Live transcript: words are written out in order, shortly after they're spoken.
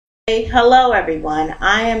Hey, hello everyone.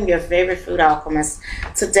 I am your favorite food alchemist.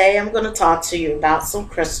 Today I'm going to talk to you about some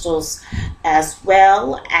crystals as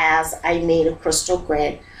well as I made a crystal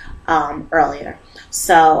grid earlier.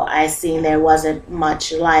 So I seen there wasn't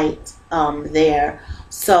much light there.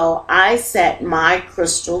 So I set my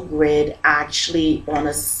crystal grid actually on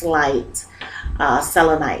a slight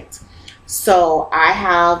selenite. So I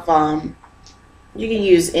have, you can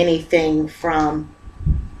use anything from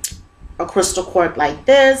a crystal quartz like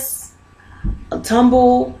this, a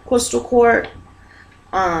tumble crystal quartz,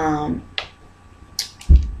 a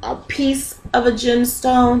piece of a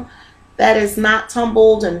gemstone that is not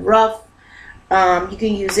tumbled and rough. You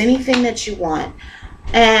can use anything that you want.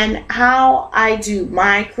 And how I do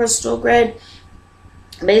my crystal grid,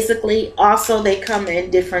 basically, also they come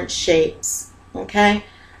in different shapes. Okay,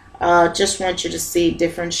 just want you to see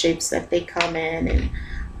different shapes that they come in. And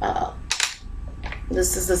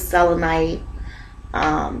this is a selenite.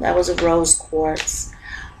 That was a rose quartz.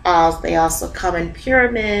 They also come in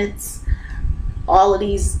pyramids. All of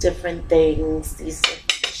these different things, these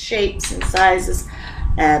shapes and sizes.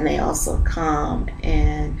 And they also come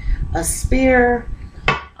in a spear.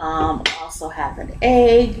 Also have an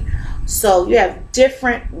egg. So you have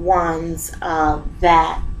different ones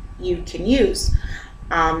that you can use.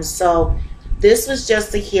 So this was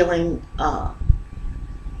just a healing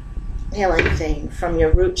thing from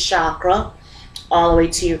your root chakra all the way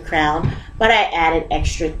to your crown, but I added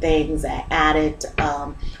extra things. I added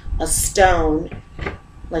a stone,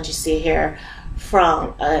 let you see here,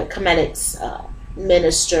 from a Cometics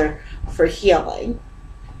minister for healing.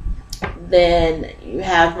 Then you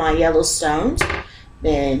have my yellow stones,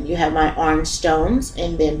 then you have my orange stones,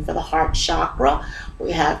 and then for the heart chakra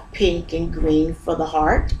we have pink and green for the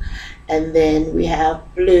heart, and then we have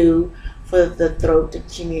blue for the throat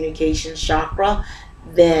and communication chakra.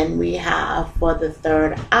 Then we have for the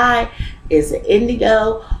third eye is an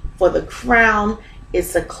indigo. For the crown,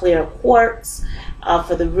 it's a clear quartz.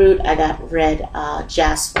 For the root, I got red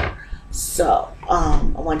jasper. So I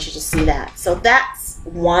want you to see that. So that's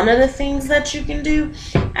one of the things that you can do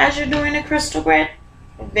as you're doing a crystal grid.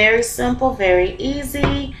 Very simple, very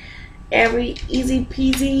easy, easy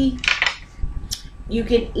peasy. You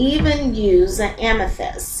can even use an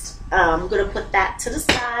amethyst. I'm going to put that to the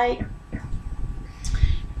side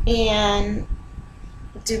and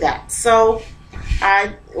do that. So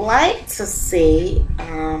I'd like to see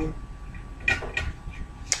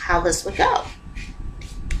how this would go.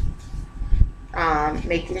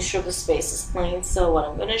 Making sure the space is clean. So what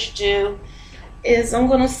I'm going to do is I'm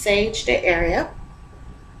going to sage the area.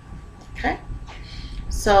 Okay.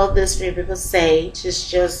 So this typical sage is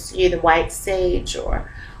just either white sage or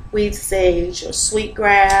wheat sage or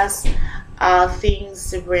sweetgrass, things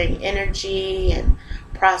to bring energy and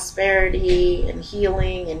prosperity and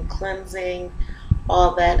healing and cleansing,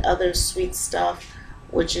 all that other sweet stuff,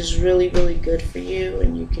 which is really, really good for you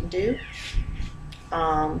and you can do.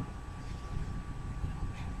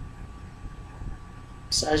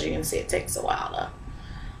 So as you can see, it takes a while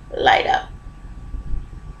to light up.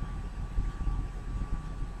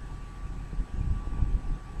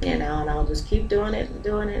 You know, and I'll just keep doing it and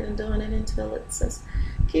doing it and doing it until it says,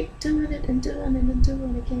 keep doing it and doing it and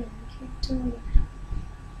doing it again. Keep doing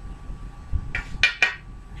it.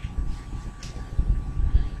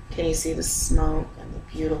 Can you see the smoke and the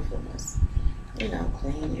beautifulness? You know,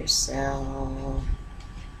 clean yourself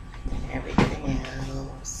and everything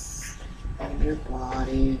else and your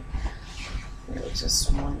body. It was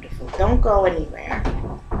just wonderful. Don't go anywhere.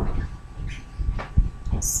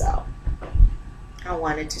 So I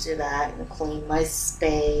wanted to do that and clean my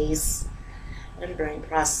space and bring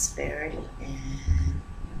prosperity in.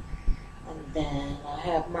 And then I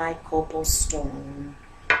have my copal stone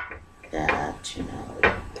that, you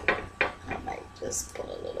know, I might just put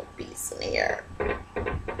a little piece in here.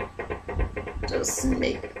 Just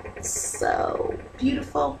make it so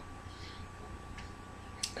beautiful.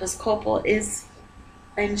 Because copal is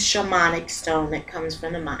a shamanic stone that comes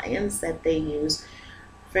from the Mayans that they use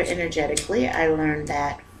for energetically. I learned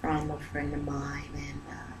that from a friend of mine and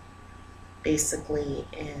basically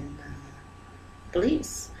in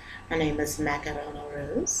Belize. Her name is Macarona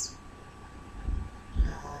Rose.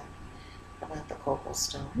 About the copal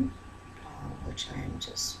stone, which I am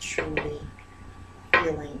just truly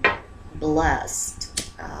feeling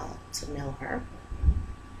blessed to know her.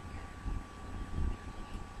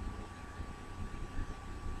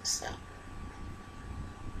 So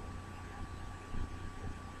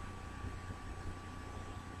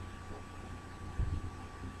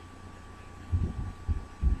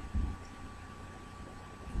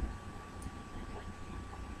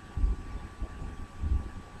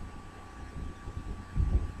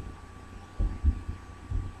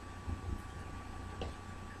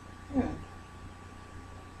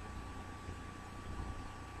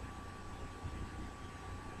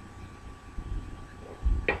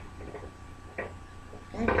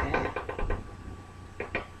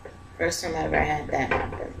First time I ever had that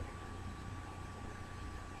happen.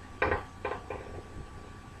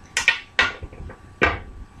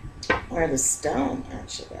 Or the stone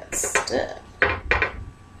actually got stuck.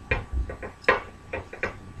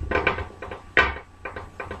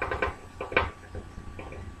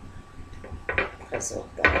 Because of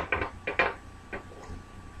that.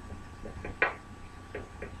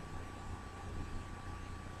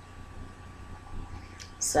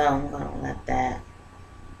 So I'm going to let that.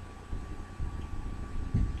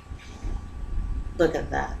 Look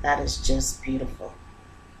at that. That is just beautiful.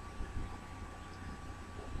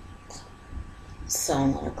 So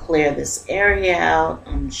I'm going to clear this area out.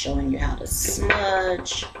 I'm showing you how to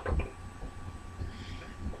smudge.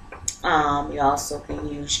 You also can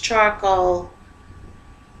use charcoal.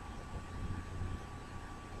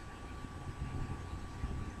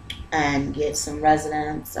 And get some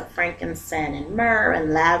residents of frankincense and myrrh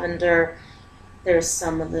and lavender. There's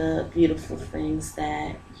some of the beautiful things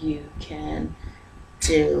that you can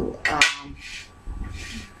do. I'm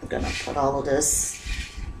going to put all of this.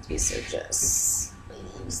 These are just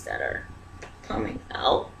leaves that are coming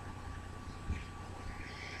out.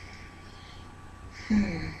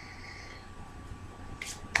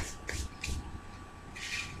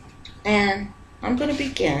 And I'm going to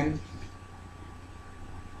begin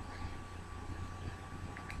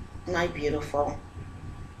my beautiful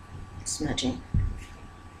smudging.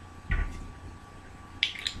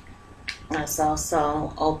 That's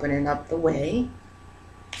also opening up the way.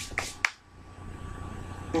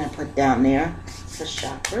 I put down there the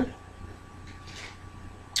chakra.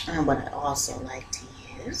 And what I also like to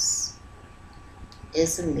use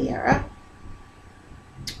is a mirror.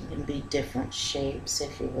 It can be different shapes,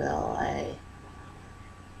 if you will. I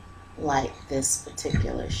like this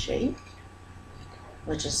particular shape,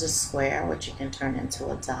 which is a square, which you can turn into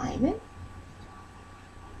a diamond,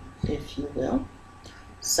 if you will.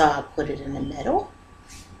 So I'll put it in the middle.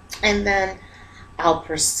 And then I'll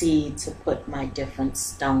proceed to put my different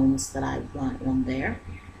stones that I want on there.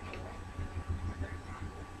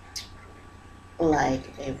 Like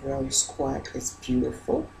a rose quartz is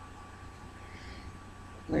beautiful.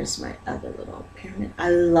 Where's my other little pyramid?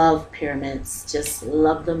 I love pyramids. Just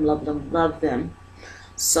love them, love them, love them.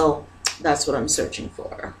 So that's what I'm searching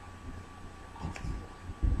for.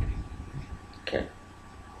 Okay.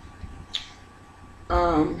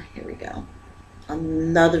 Here we go.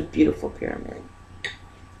 Another beautiful pyramid.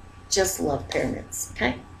 Just love pyramids,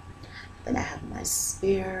 okay? Then I have my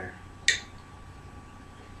spear.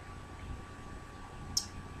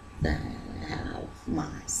 Then I have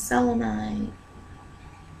my selenite.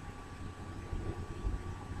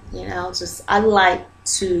 You know, just I like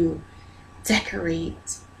to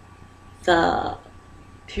decorate the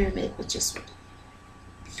pyramid with just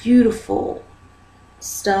beautiful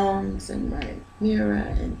stones and my mirror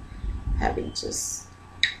and having just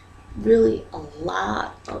really a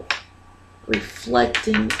lot of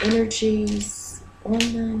reflecting energies on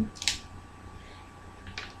them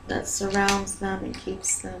that surrounds them and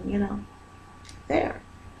keeps them, you know, there.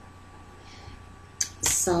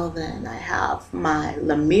 So then I have my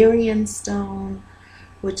Lemurian stone,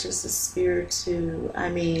 which is a spiritu. I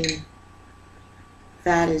mean,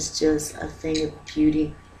 that is just a thing of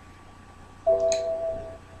beauty.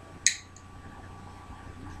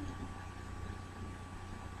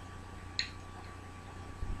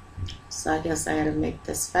 So I guess I gotta make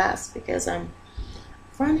this fast because I'm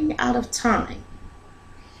running out of time.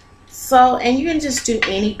 So, and you can just do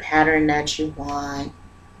any pattern that you want.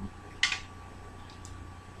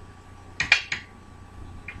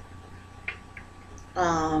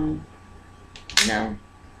 You know,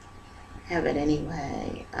 have it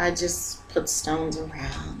anyway. I just put stones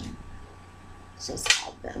around and just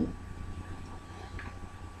have them.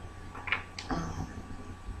 I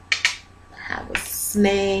have a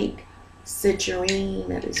snake, citrine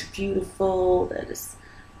that is beautiful, that is,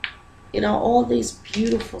 you know, all these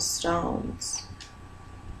beautiful stones.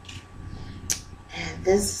 And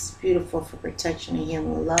this is beautiful for protection and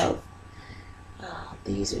healing love. Oh,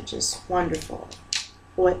 these are just wonderful.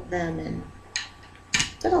 Bought them and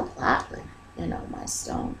did a lot with, you know, my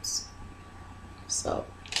stones. So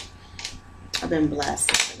I've been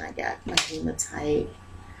blessed, and I got my hematite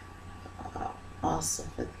also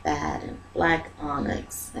for that, and black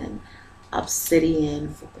onyx and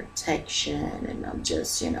obsidian for protection. And I'm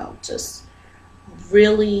just, you know, just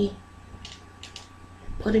really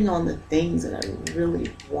putting on the things that I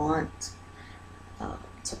really want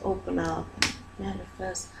to open up and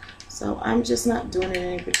manifest. So I'm just not doing it in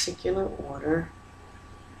any particular order.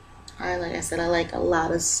 Like I said, I like a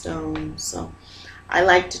lot of stones, so I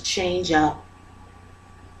like to change up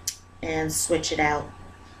and switch it out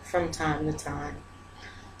from time to time.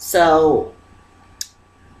 So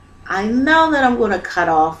I know that I'm going to cut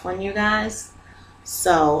off on you guys.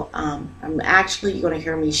 So I'm actually going to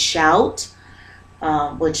hear me shout,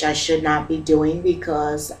 which I should not be doing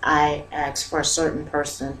because I asked for a certain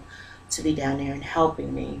person to be down there and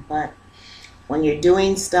helping me. But when you're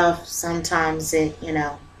doing stuff, sometimes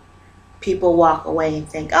people walk away and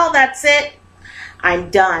think, oh, that's it. I'm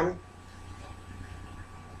done.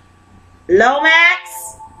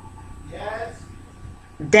 Lomax? Yes.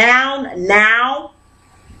 Down now?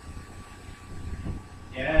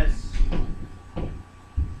 Yes.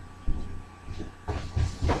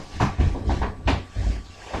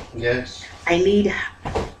 Yes. I need...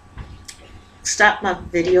 Stop my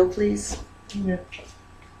video, please. Yeah.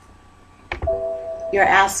 Your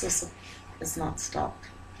ass is not stopped.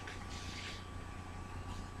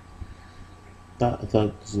 I thought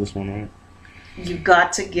it was this one, right? You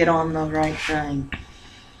got to get on the right thing.